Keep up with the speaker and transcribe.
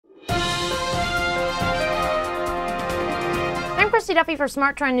Christy Duffy for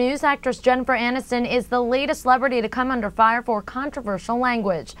SmarTrend News. Actress Jennifer Aniston is the latest celebrity to come under fire for controversial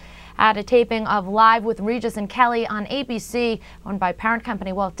language. At a taping of Live with Regis and Kelly on ABC, owned by parent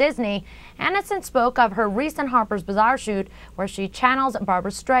company Walt Disney, Aniston spoke of her recent Harper's Bazaar shoot where she channels Barbra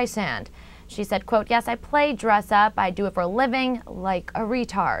Streisand. She said, quote, "Yes, I play dress up. I do it for a living, like a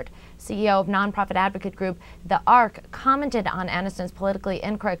retard." CEO of nonprofit advocate group The Arc commented on Aniston's politically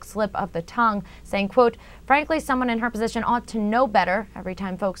incorrect slip of the tongue, saying, quote, "Frankly, someone in her position ought to know better. Every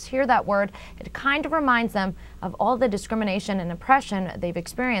time folks hear that word, it kind of reminds them of all the discrimination and oppression they've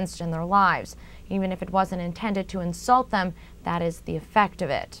experienced in their lives. Even if it wasn't intended to insult them, that is the effect of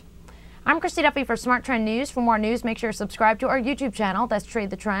it." I'm Christy Duffy for SmarTrend News. For more news, make sure to subscribe to our YouTube channel. That's Trade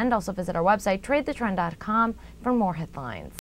the Trend. Also visit our website, tradethetrend.com, for more headlines.